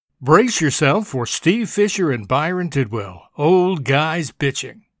Brace yourself for Steve Fisher and Byron Tidwell, Old Guys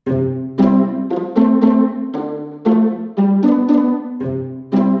Bitching.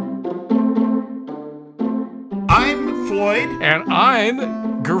 I'm Floyd. And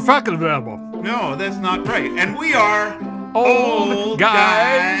I'm Gerfuckenbebel. No, that's not right. And we are Old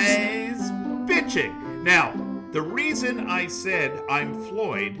Guys Bitching. Now, the reason I said I'm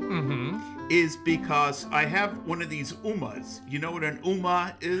Floyd is because I have one of these umas. You know what an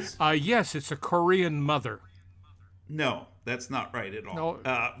uma is? Yes, it's a Korean mother. No, that's not right at all. No.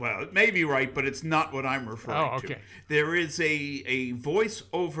 Well, it may be right, but it's not what I'm referring to. There is a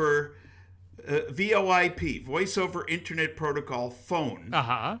voice-over VoIP, Voice over Internet Protocol phone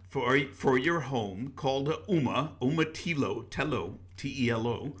for your home called a UMA Telo,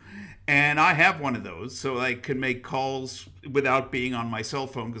 T-E-L-O. And I have one of those, so I can make calls without being on my cell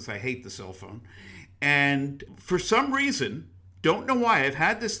phone because I hate the cell phone. And for some reason, don't know why, I've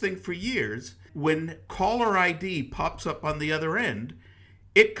had this thing for years, when caller ID pops up on the other end,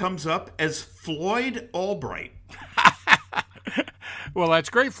 it comes up as Floyd Albright. Well, that's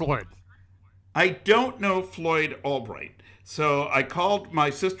great, Floyd. I don't know Floyd Albright. So I called my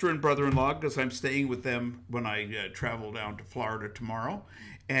sister and brother-in-law because I'm staying with them when I travel down to Florida tomorrow.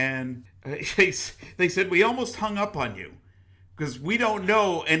 And they said, we almost hung up on you because we don't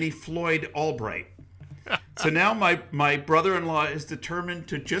know any Floyd Albright. So now my brother-in-law is determined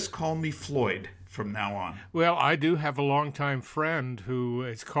to just call me Floyd from now on. Well, I do have a longtime friend who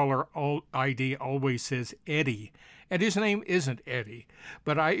his caller ID always says Eddie. And his name isn't Eddie,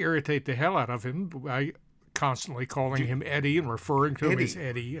 but I irritate the hell out of him by constantly calling him Eddie and referring to him as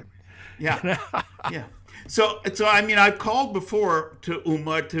Eddie. Yeah, yeah. So I mean, I've called before to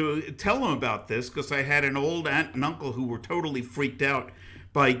Uma to tell him about this because I had an old aunt and uncle who were totally freaked out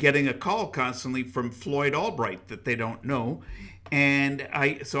by getting a call constantly from Floyd Albright that they don't know. And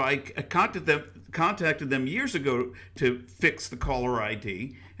I contacted them years ago to fix the caller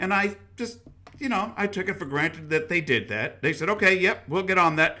ID, and I just... I took it for granted that they did that. They said, okay, yep, we'll get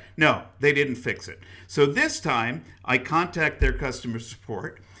on that. No, they didn't fix it. So this time, I contact their customer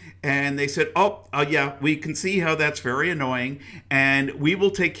support, and they said, yeah, we can see how that's very annoying, and we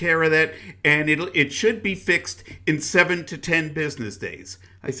will take care of that, and it should be fixed in 7 to 10 business days.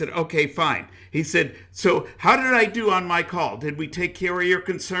 I said, okay, fine. He said, so how did I do on my call? Did we take care of your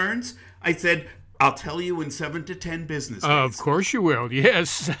concerns? I said, I'll tell you in 7 to 10 business days. Of course you will,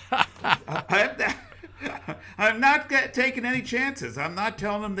 yes. I'm not taking any chances. I'm not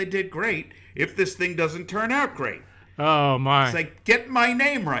telling them they did great if this thing doesn't turn out great. Oh, my. It's like, get my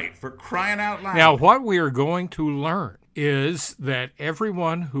name right, for crying out loud. Now, what we are going to learn is that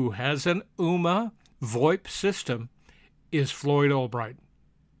everyone who has an UMA VoIP system is Floyd Albright.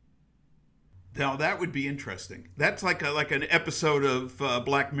 Now, that would be interesting. That's like an episode of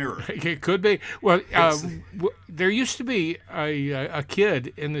Black Mirror. It could be. Well, there used to be a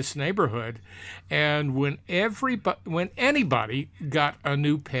kid in this neighborhood, and when anybody got a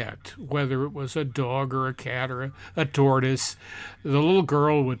new pet, whether it was a dog or a cat or a tortoise, the little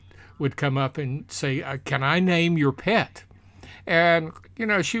girl would come up and say, can I name your pet? And,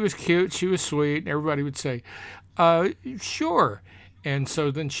 she was cute, she was sweet, and everybody would say, sure. And so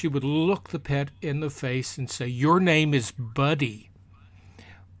then she would look the pet in the face and say, your name is Buddy.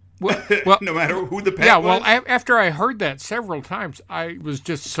 Well, no matter who the pet was? Yeah, well, after I heard that several times, I was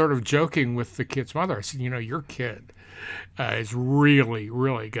just sort of joking with the kid's mother. I said, your kid has really,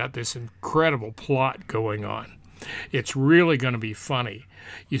 really got this incredible plot going on. It's really going to be funny.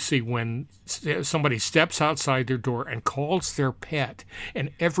 You see, when somebody steps outside their door and calls their pet,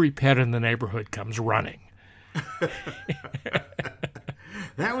 and every pet in the neighborhood comes running.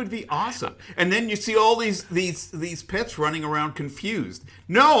 That would be awesome. And then you see all these pets running around confused.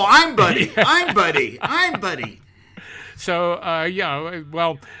 No, I'm Buddy. I'm Buddy. I'm Buddy. So,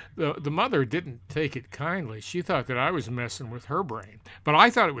 well, the mother didn't take it kindly. She thought that I was messing with her brain. But I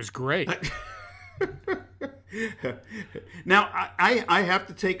thought it was great. Now, I have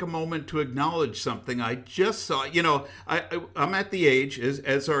to take a moment to acknowledge something I just saw. I'm at the age,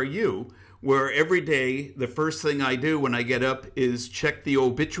 as are you, where every day the first thing I do when I get up is check the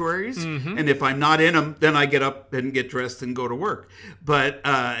obituaries. Mm-hmm. And if I'm not in them, then I get up and get dressed and go to work. But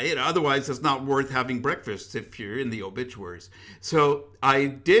otherwise, it's not worth having breakfast if you're in the obituaries. So I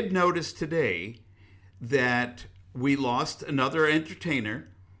did notice today that we lost another entertainer,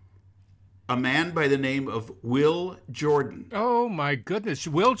 a man by the name of Will Jordan. Oh, my goodness.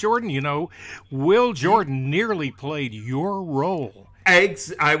 Will Jordan, Will Jordan nearly played your role.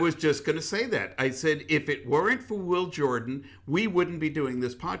 I was just going to say that. I said, if it weren't for Will Jordan, we wouldn't be doing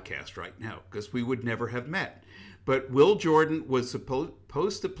this podcast right now because we would never have met. but Will Jordan was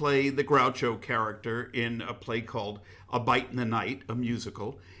supposed to play the Groucho character in a play called A Bite in the Night, a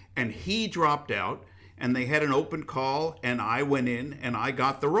musical, and he dropped out, and they had an open call, and I went in, and I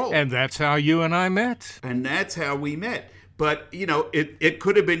got the role. And that's how you and I met. And that's how we met. But, it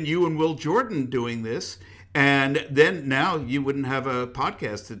could have been you and Will Jordan doing this, and then now you wouldn't have a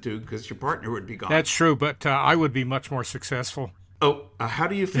podcast to do because your partner would be gone. That's true, but I would be much more successful. Oh, how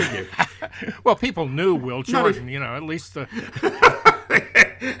do you figure? Well, people knew Will Jordan, at least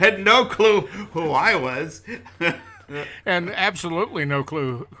had no clue who I was. And absolutely no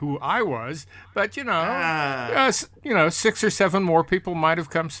clue who I was. But, 6 or 7 more people might have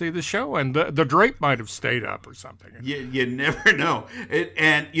come see the show, and the drape might have stayed up or something. You never know.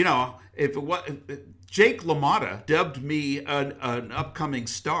 If it was... Jake LaMotta dubbed me an upcoming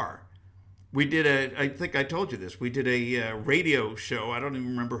star. We did I think I told you this, we did a radio show. I don't even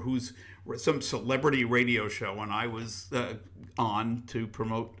remember some celebrity radio show, and I was on to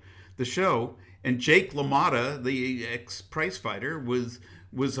promote the show. And Jake LaMotta, the ex-prize fighter, was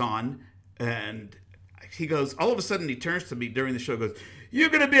on, and he goes, all of a sudden he turns to me during the show and goes, "You're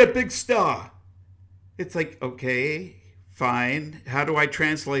going to be a big star." It's like, okay, fine. How do I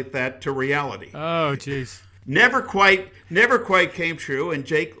translate that to reality? Oh, jeez. Never quite came true, and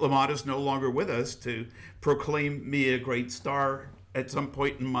Jake LaMotta's no longer with us to proclaim me a great star at some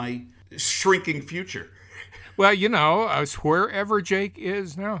point in my shrinking future. Well, wherever Jake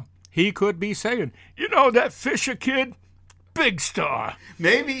is now, he could be saying, that Fisher kid, big star.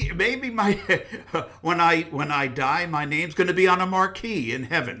 Maybe my when I die, my name's going to be on a marquee in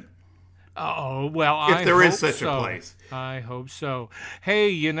heaven. Oh, well, if there is such a place. I hope so.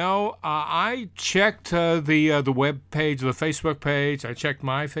 Hey, I checked the web page, the Facebook page. I checked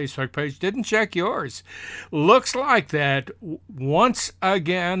my Facebook page. Didn't check yours. Looks like that once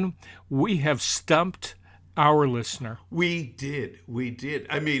again we have stumped our listener. We did.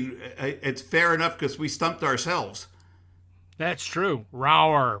 I mean, it's fair enough because we stumped ourselves. That's true.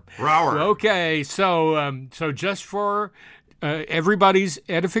 Rower. Okay, so just for everybody's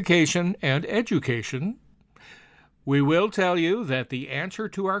edification and education, we will tell you that the answer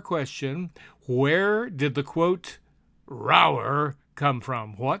to our question, where did the quote "rower" come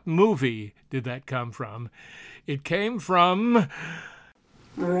from? What movie did that come from? It came from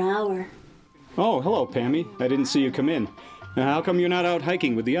Rower. Oh, hello, Pammy. I didn't see you come in. How come you're not out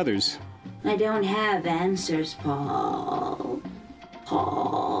hiking with the others? I don't have answers, Paul.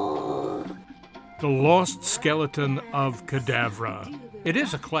 The Lost Skeleton of Cadavra. It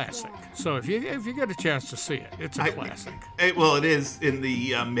is a classic, so if you get a chance to see it, it's a classic. It is in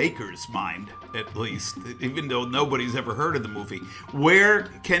the maker's mind, at least, even though nobody's ever heard of the movie. Where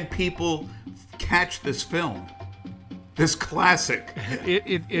can people catch this film? This classic.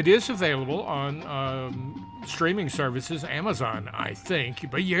 It is available on streaming services, Amazon, I think,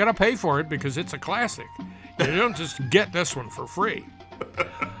 but you got to pay for it because it's a classic. You don't just get this one for free.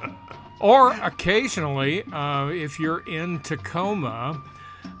 Or occasionally, if you're in Tacoma,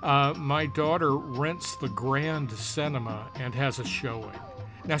 my daughter rents the Grand Cinema and has a showing.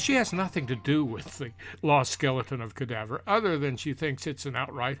 Now, she has nothing to do with the Lost Skeleton of Cadavra other than she thinks it's an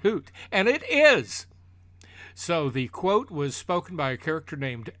outright hoot. And it is. So the quote was spoken by a character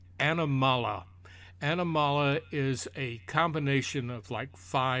named Anamala. Anamala is a combination of like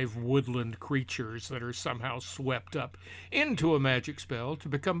 5 woodland creatures that are somehow swept up into a magic spell to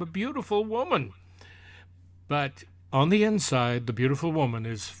become a beautiful woman. But on the inside, the beautiful woman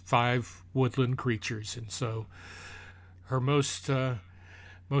is 5 woodland creatures. And so her most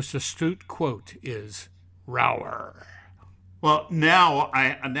astute quote is "rower." Well, now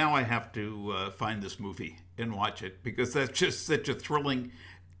I have to find this movie and watch it because that's just such a thrilling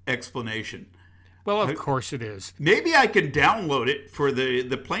explanation. Well, of course it is. Maybe I can download it for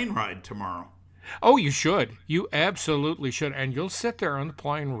the plane ride tomorrow. Oh, you should. You absolutely should. And you'll sit there on the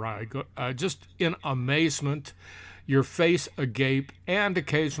plane ride just in amazement, your face agape, and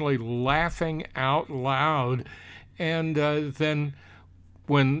occasionally laughing out loud. And then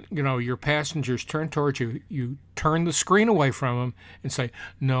when, your passengers turn towards you, you turn the screen away from them and say,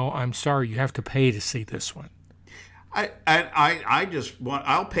 "No, I'm sorry, you have to pay to see this one."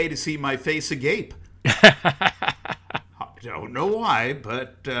 I'll pay to see my face agape. I don't know why,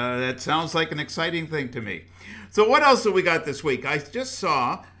 but that sounds like an exciting thing to me. So what else have we got this week? I just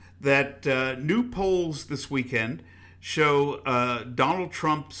saw that new polls this weekend show Donald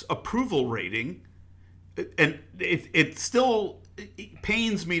Trump's approval rating, and it still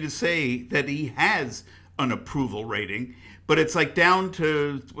pains me to say that he has an approval rating, but it's like down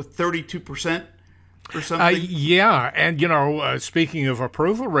to 32%. Or something? Yeah, and speaking of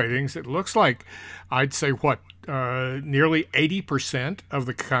approval ratings, it looks like I'd say nearly 80% of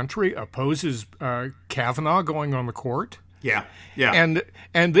the country opposes Kavanaugh going on the court. Yeah, yeah.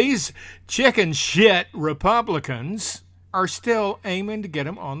 And these chicken shit Republicans are still aiming to get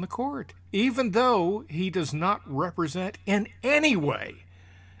him on the court, even though he does not represent in any way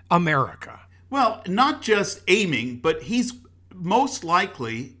America. Well, not just aiming, but he's most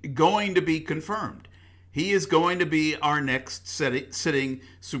likely going to be confirmed. He is going to be our next sitting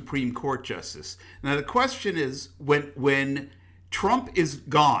Supreme Court justice. Now, the question is, when Trump is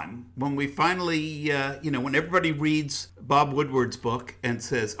gone, when we finally, when everybody reads Bob Woodward's book and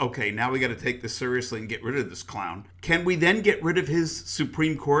says, okay, now we got to take this seriously and get rid of this clown, can we then get rid of his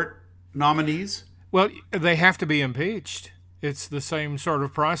Supreme Court nominees? Well, they have to be impeached. It's the same sort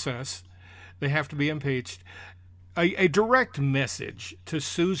of process. They have to be impeached. A direct message to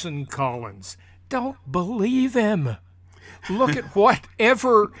Susan Collins. Don't believe him. Look at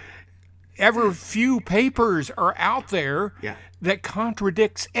whatever few papers are out there that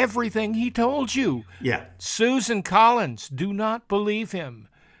contradicts everything he told you. Yeah. Susan Collins, do not believe him.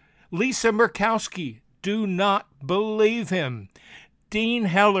 Lisa Murkowski, do not believe him. Dean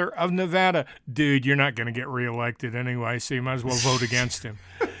Heller of Nevada, dude, you're not going to get reelected anyway, so you might as well vote against him.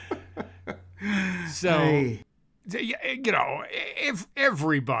 So... Hey. If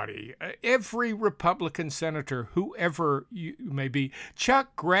everybody, every Republican senator, whoever you may be,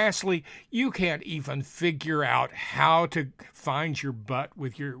 Chuck Grassley, you can't even figure out how to find your butt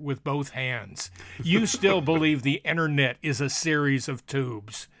with both hands. You still believe the internet is a series of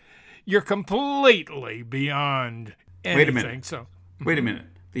tubes. You're completely beyond anything. Wait a minute.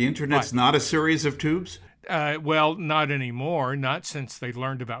 The internet's not a series of tubes? Well, not anymore. Not since they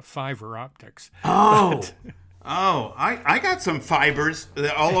learned about fiber optics. Oh. I got some fibers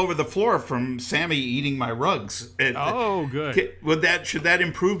all over the floor from Sammy eating my rugs. Good. Should that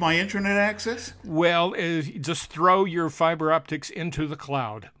improve my internet access? Well, just throw your fiber optics into the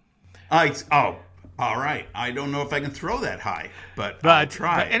cloud. All right. I don't know if I can throw that high, but I'll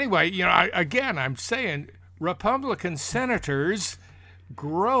try. But anyway, I'm saying Republican senators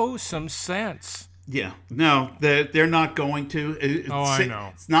grow some sense. Yeah, no, they're not going to. I know.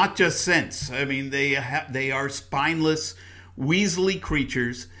 It's not just sense. I mean, they are spineless, weaselly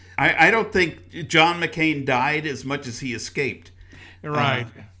creatures. I don't think John McCain died as much as he escaped. Right.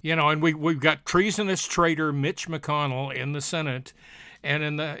 And we've got treasonous traitor Mitch McConnell in the Senate, and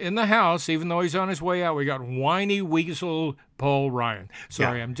in the House, even though he's on his way out, we got whiny weasel Paul Ryan.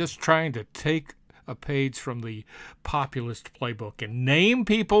 Sorry, I'm just trying to take a page from the populist playbook and name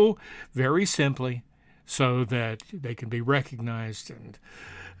people very simply so that they can be recognized.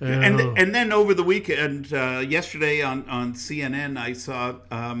 And then over the weekend, yesterday on CNN, I saw,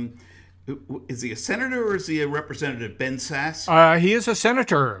 is he a senator or is he a representative? Ben Sasse? He is a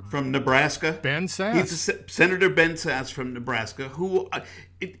senator. From Nebraska? Ben Sasse. He's Senator Ben Sasse from Nebraska, who,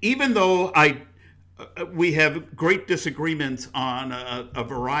 even though we have great disagreements on a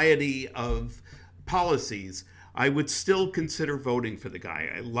variety of policies, I would still consider voting for the guy.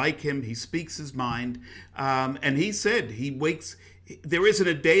 I like him. He speaks his mind. And he said there isn't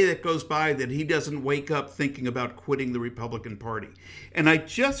a day that goes by that he doesn't wake up thinking about quitting the Republican Party. And I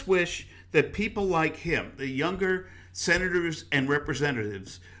just wish that people like him, the younger senators and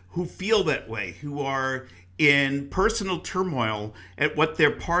representatives who feel that way, who are in personal turmoil at what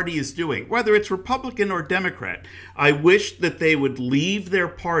their party is doing, whether it's Republican or Democrat, I wish that they would leave their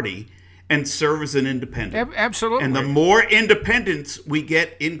party and serve as an independent. Absolutely. And the more independents we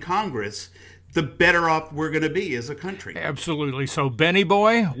get in Congress, the better off we're going to be as a country. Absolutely. So, Benny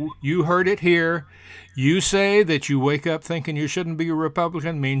boy, you heard it here. You say that you wake up thinking you shouldn't be a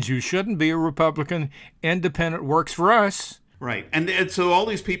Republican means you shouldn't be a Republican. Independent works for us. Right. And so all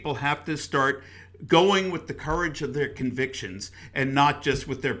these people have to start going with the courage of their convictions and not just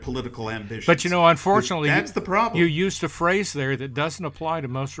with their political ambitions. But, unfortunately, that's the problem. You used a phrase there that doesn't apply to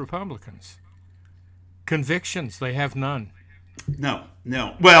most Republicans. Convictions, they have none. No.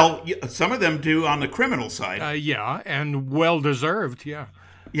 Well, some of them do on the criminal side. And well-deserved, yeah.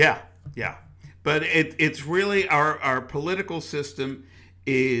 Yeah. But it's really our political system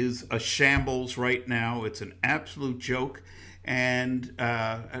is a shambles right now. It's an absolute joke. And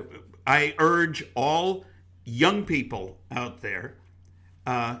I urge all young people out there,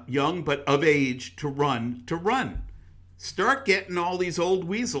 young but of age, to run. Start getting all these old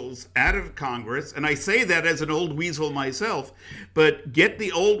weasels out of Congress. And I say that as an old weasel myself, but get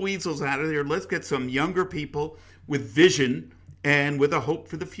the old weasels out of there. Let's get some younger people with vision and with a hope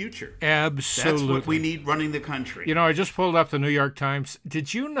for the future. Absolutely. That's what we need running the country. I just pulled up the New York Times.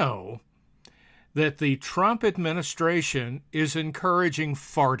 Did you know that the Trump administration is encouraging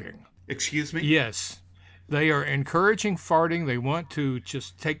farting? Excuse me? Yes. They are encouraging farting. They want to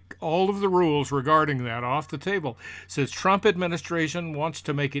just take all of the rules regarding that off the table. It says Trump administration wants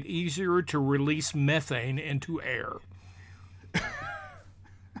to make it easier to release methane into air.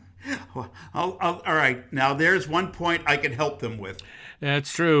 Well, all right. Now, there's one point I can help them with.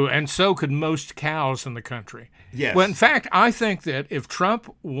 That's true, and so could most cows in the country. Yes. Well, in fact, I think that if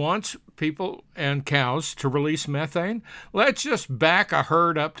Trump wants people and cows to release methane, let's just back a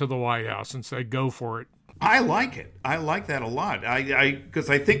herd up to the White House and say, go for it. I like it. I like that a lot. Because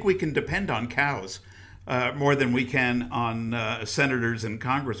I think we can depend on cows more than we can on senators and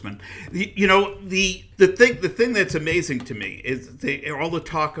congressmen. The thing that's amazing to me is all the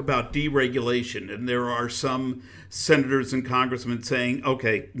talk about deregulation, and there are some senators and congressmen saying,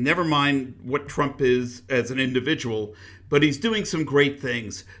 okay, never mind what Trump is as an individual, but he's doing some great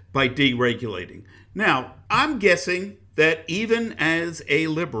things by deregulating. Now, I'm guessing that even as a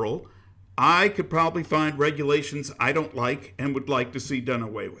liberal, I could probably find regulations I don't like and would like to see done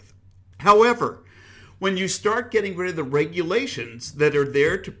away with. However, when you start getting rid of the regulations that are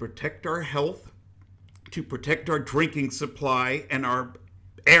there to protect our health, to protect our drinking supply and our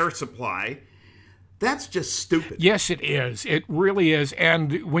air supply, that's just stupid. Yes, it is. It really is.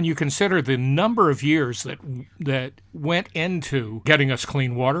 And when you consider the number of years that went into getting us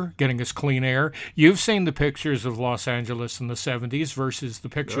clean water, getting us clean air, you've seen the pictures of Los Angeles in the 70s versus the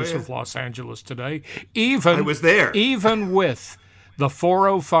pictures of Los Angeles today. I was there. Even with the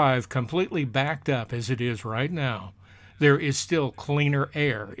 405 completely backed up as it is right now, there is still cleaner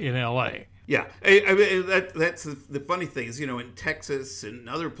air in L.A. Yeah, I mean, that's the funny thing is, in Texas and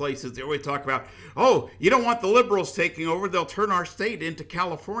other places, they always talk about, oh, you don't want the liberals taking over, they'll turn our state into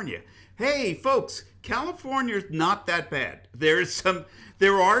California. Hey, folks, California's not that bad. There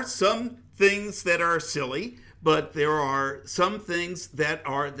are some things that are silly, but there are some things that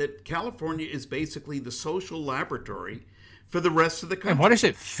California is basically the social laboratory for the rest of the country. And what is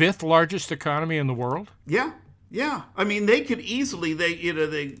it, 5th largest economy in the world? Yeah. Yeah, I mean, they could easily.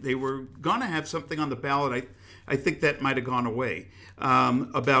 They were going to have something on the ballot. I think that might have gone away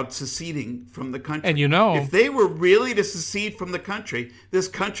about seceding from the country. And if they were really to secede from the country, this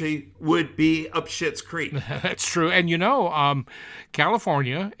country would be up Schitt's Creek. That's true. And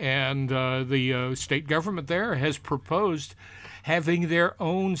California and the state government there has proposed having their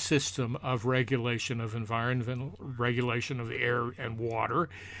own system of regulation of environmental regulation of the air and water.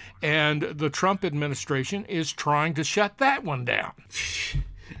 And the Trump administration is trying to shut that one down.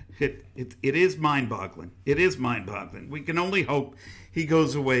 It is mind-boggling. It is mind-boggling. We can only hope he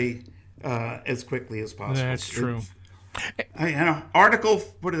goes away as quickly as possible. That's true. Article,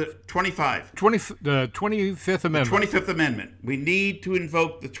 what is it, 25? The 25th Amendment. The 25th Amendment. We need to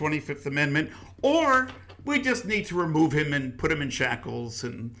invoke the 25th Amendment, or we just need to remove him and put him in shackles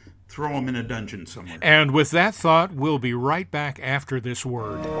and throw him in a dungeon somewhere. And with that thought, we'll be right back after this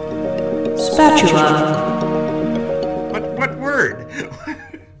word. Spatula. What word?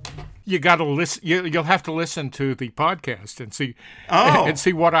 You got to listen. You'll have to listen to the podcast and see and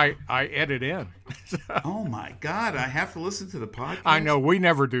see what I edit in. Oh my God! I have to listen to the podcast. I know we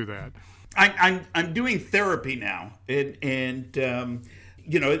never do that. I'm doing therapy now, and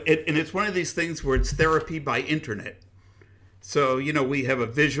it's one of these things where it's therapy by internet. So, we have a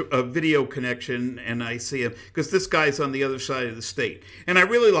video connection, and I see him because this guy's on the other side of the state, and I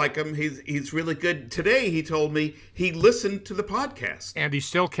really like him. He's really good. Today, he told me he listened to the podcast, and he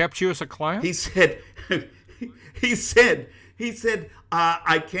still kept you as a client. He said,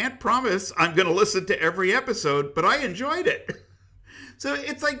 I can't promise I'm going to listen to every episode, but I enjoyed it. So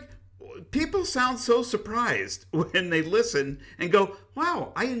it's like people sound so surprised when they listen and go,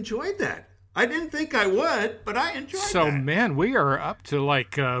 "Wow, I enjoyed that. I didn't think I would, but I enjoyed that." So, man, we are up to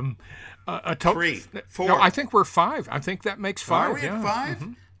like a total 3, 4. No, I think we're 5. I think that makes 5. Are we at 5?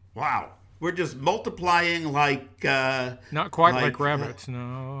 Mm-hmm. Wow. We're just multiplying like... not quite like rabbits,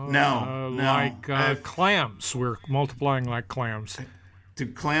 no. No. Like clams. We're multiplying like clams.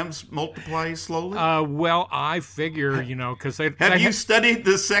 Do clams multiply slowly? Well, I figure, because they... Have you studied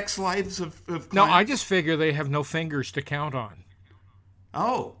the sex lives of clams? No, I just figure they have no fingers to count on.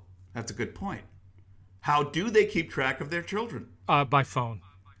 Oh. That's a good point. How do they keep track of their children? By phone.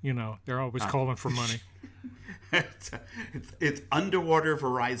 They're always calling for money. It's underwater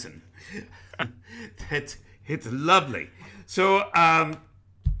Verizon. It's lovely. So,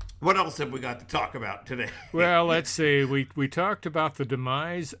 what else have we got to talk about today? Well, let's see. We talked about the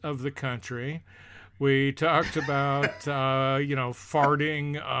demise of the country. We talked about,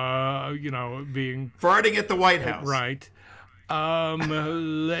 farting, being... Farting at the White House. Right.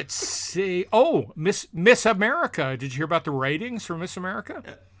 Let's see. Oh, Miss America. Did you hear about the ratings for Miss America?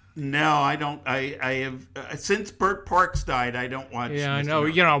 No, I don't. I have since Bert Parks died. I don't watch. Yeah, I know.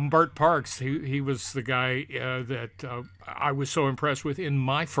 You know, Bert Parks. He was the guy that I was so impressed with in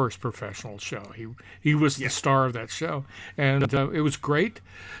my first professional show. He was the star of that show, and it was great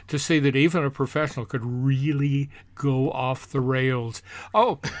to see that even a professional could really go off the rails.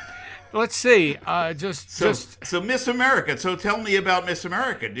 Oh. Let's see. So Miss America. So tell me about Miss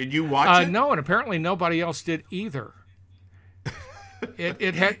America. Did you watch it? No, and apparently nobody else did either.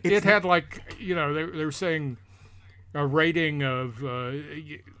 It had like, you know, they were saying a rating of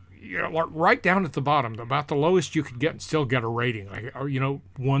right down at the bottom, about the lowest you could get and still get a rating, like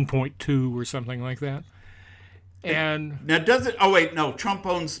 1.2 or something like that. And now does it? Oh wait, no. Trump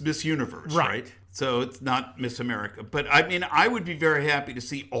owns Miss Universe, right? So it's not Miss America. But I mean, I would be very happy to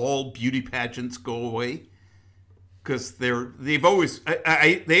see all beauty pageants go away, because they always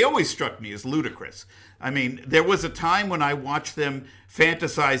struck me as ludicrous. I mean, there was a time when I watched them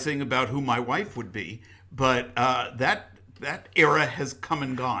fantasizing about who my wife would be, but that era has come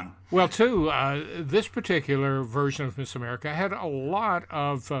and gone. Well, too, this particular version of Miss America had a lot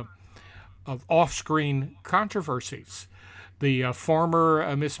of off-screen controversies. The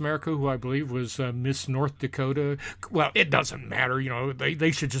former Miss America, who I believe was Miss North Dakota, well, it doesn't matter. You know, they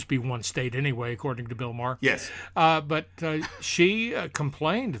should just be one state anyway, according to Bill Maher. Yes. But she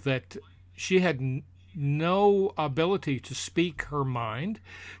complained that she had no ability to speak her mind.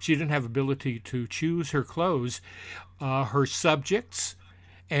 She didn't have ability to choose her clothes. Her subjects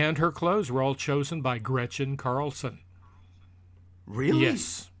and her clothes were all chosen by Gretchen Carlson. Really?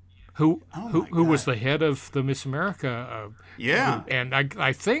 Yes. Who was the head of the Miss America? Yeah. And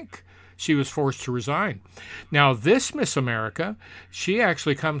I think she was forced to resign. Now, this Miss America, she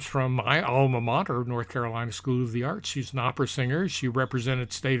actually comes from my alma mater, North Carolina School of the Arts. She's an opera singer. She represented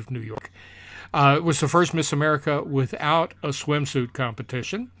the state of New York. It was the first Miss America without a swimsuit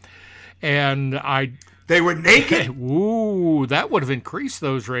competition. And They were naked? Ooh, that would have increased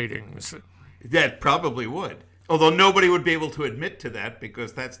those ratings. That probably would. Although nobody would be able to admit to that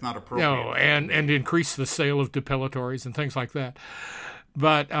because that's not appropriate. No, and increase the sale of depilatories and things like that.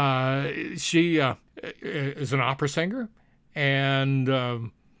 But she is an opera singer, and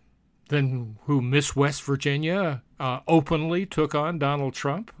then Miss West Virginia openly took on Donald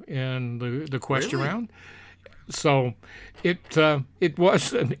Trump in the question round. So it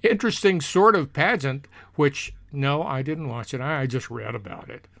was an interesting sort of pageant, which, no, I didn't watch it. I just read about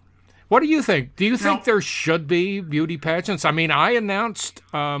it. What do you think? Do you think there should be beauty pageants? I mean, I announced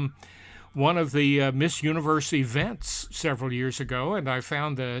one of the Miss Universe events several years ago, and I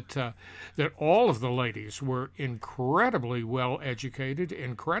found that all of the ladies were incredibly well educated,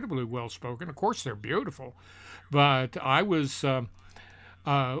 incredibly well spoken. Of course, they're beautiful, but I was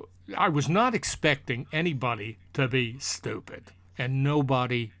not expecting anybody to be stupid, and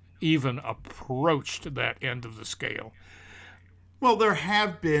nobody even approached that end of the scale. Well, there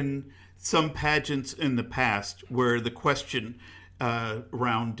have been some pageants in the past where the question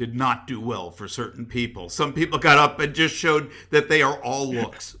round did not do well for certain people. Some people got up and just showed that they are all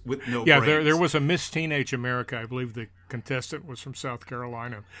looks with no brains. Yeah, there was a Miss Teenage America, I believe the contestant was from South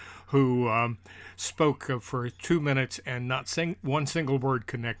Carolina, who spoke for 2 minutes and not one single word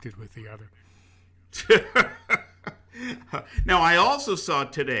connected with the other. Now, I also saw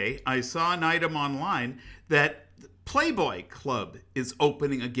today, I saw an item online that Playboy Club is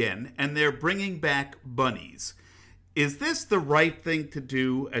opening again, and they're bringing back bunnies. Is this the right thing to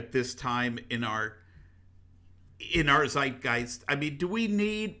do at this time in our zeitgeist? I mean, do we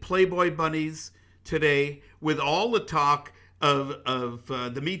need Playboy bunnies today with all the talk of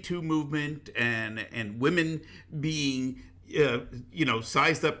the Me Too movement and women being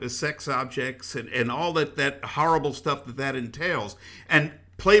sized up as sex objects and all that horrible stuff that entails? And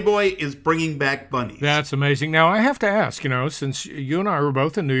Playboy is bringing back bunnies. That's amazing. Now, I have to ask, since you and I were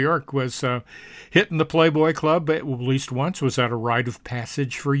both in New York, was hitting the Playboy Club at least once, was that a rite of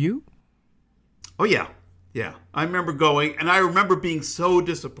passage for you? Oh, yeah. Yeah. I remember going, and I remember being so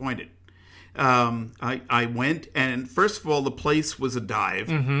disappointed. I went, and first of all, the place was a dive.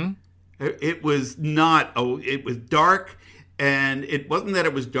 Mm-hmm. It was not, it was dark, and it wasn't that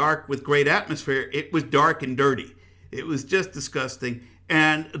it was dark with great atmosphere. It was dark and dirty. It was just disgusting.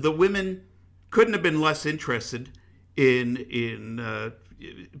 And the women couldn't have been less interested in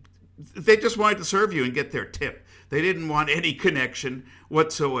they just wanted to serve you and get their tip. They didn't want any connection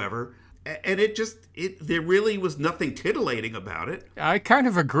whatsoever. And there really was nothing titillating about it. I kind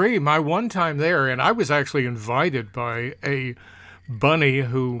of agree. My one time there, and I was actually invited by a bunny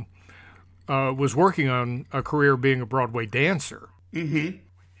who was working on a career being a Broadway dancer. Mm-hmm.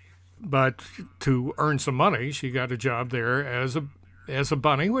 But to earn some money, she got a job there as as a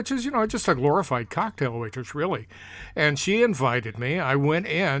bunny, which is, just a glorified cocktail waitress, really. And she invited me. I went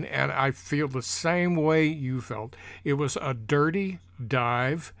in, and I feel the same way you felt. It was a dirty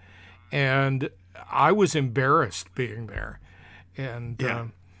dive, and I was embarrassed being there.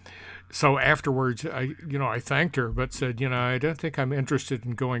 And so afterwards, I thanked her, but said, I don't think I'm interested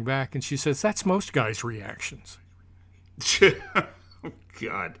in going back. And she says, that's most guys' reactions. Oh,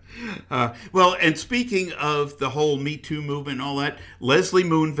 God. Well, and speaking of the whole Me Too movement and all that, Leslie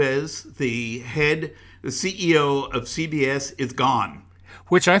Moonves, the CEO of CBS, is gone.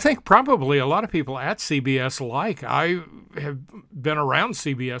 Which I think probably a lot of people at CBS like. I have been around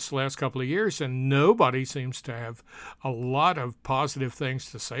CBS the last couple of years, and nobody seems to have a lot of positive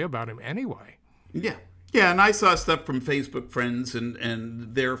things to say about him anyway. Yeah. Yeah, and I saw stuff from Facebook friends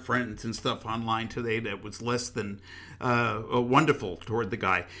and their friends and stuff online today that was less than wonderful toward the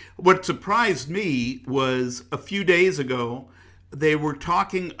guy. What surprised me was a few days ago, they were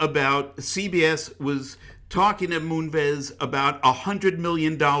talking about, CBS was talking to Moonves about a $100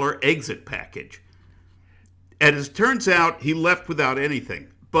 million exit package. And as it turns out, he left without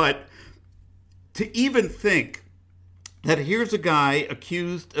anything. But to even think that here's a guy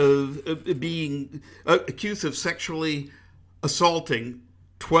accused of sexually assaulting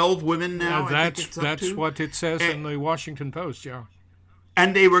 12 women now. That's what it says in the Washington Post, yeah.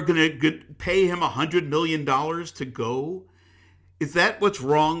 And they were going to pay him $100 million to go. Is that what's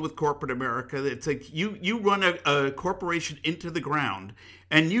wrong with corporate America? It's like you run a corporation into the ground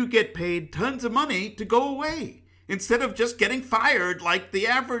and you get paid tons of money to go away, instead of just getting fired like the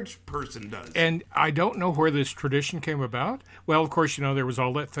average person does. And I don't know where this tradition came about. Well, of course, there was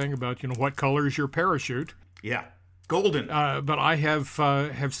all that thing about, what color is your parachute? Yeah, golden. But I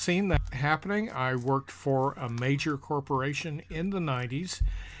have seen that happening. I worked for a major corporation in the 90s.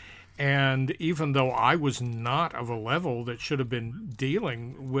 And even though I was not of a level that should have been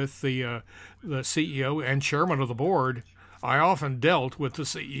dealing with the CEO and chairman of the board, I often dealt with the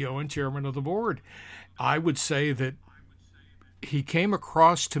CEO and chairman of the board. I would say that he came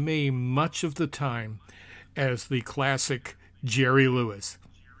across to me much of the time as the classic Jerry Lewis.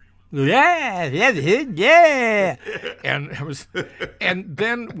 Yeah. And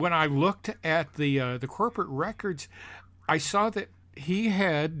then when I looked at the corporate records, I saw that he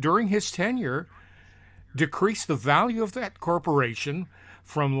had, during his tenure, decreased the value of that corporation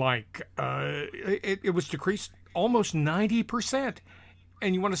from it was decreased almost 90%.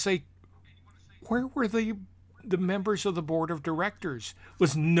 And you want to say, where were the members of the board of directors?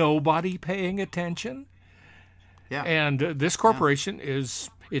 Was nobody paying attention? Yeah. And this corporation it's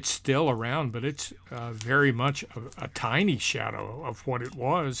still around, but it's very much a tiny shadow of what it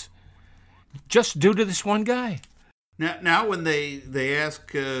was, just due to this one guy. Now when they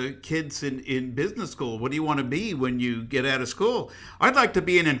ask kids in business school, what do you want to be when you get out of school? I'd like to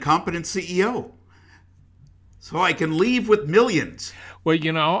be an incompetent CEO, so I can leave with millions. Well,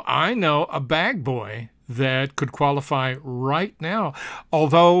 I know a bag boy that could qualify right now.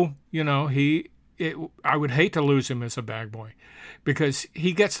 Although, I would hate to lose him as a bag boy, because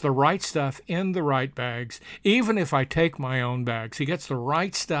he gets the right stuff in the right bags. Even if I take my own bags, he gets the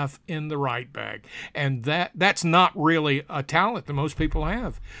right stuff in the right bag. And that's not really a talent that most people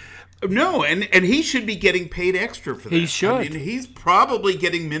have. No, and he should be getting paid extra for that. He should. I mean, he's probably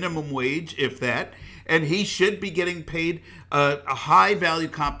getting minimum wage, if that, and he should be getting paid a high value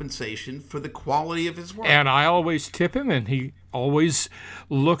compensation for the quality of his work. And I always tip him, and he always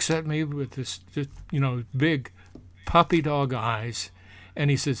looks at me with this, big puppy dog eyes, and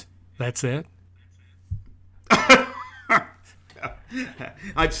he says, "That's it."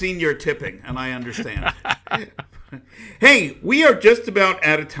 I've seen your tipping, and I understand. Hey, we are just about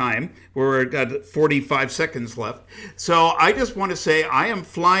out of time. We've got 45 seconds left. So I just want to say I am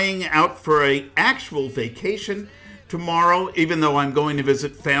flying out for an actual vacation tomorrow, even though I'm going to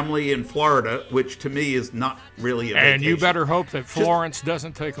visit family in Florida, which to me is not really a vacation. And you better hope that Florence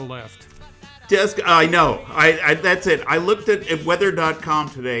doesn't take a left. I know. That's it. I looked at weather.com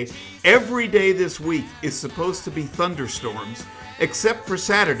today. Every day this week is supposed to be thunderstorms, except for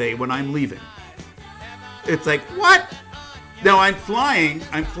Saturday when I'm leaving. It's like, what? Now I'm flying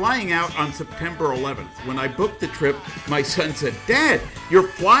out on September 11th. When I booked the trip, my son said, "Dad, you're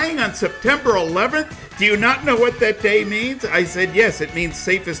flying on September 11th? Do you not know what that day means?" I said, "Yes, it means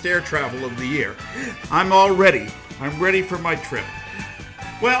safest air travel of the year." I'm all ready. I'm ready for my trip.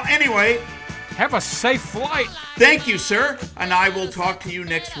 Well, anyway, have a safe flight. Thank you, sir. And I will talk to you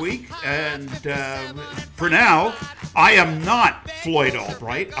next week. And for now, I am not Floyd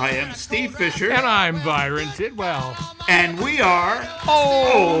Albright. I am Steve Fisher. And I'm Byron Tidwell. And we are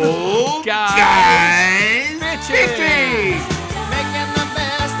Old Guys Bitching.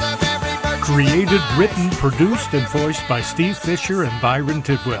 Created, written, produced, and voiced by Steve Fisher and Byron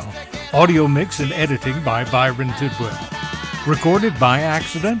Tidwell. Audio mix and editing by Byron Tidwell. Recorded by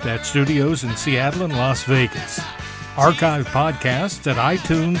accident at studios in Seattle and Las Vegas. Archive podcasts at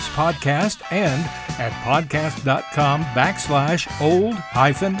iTunes Podcast and at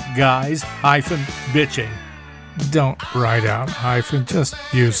podcast.com/old-guys-bitching. Don't write out hyphen, just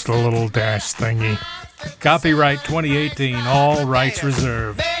use the little dash thingy. Copyright 2018, all rights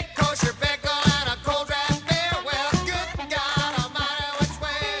reserved.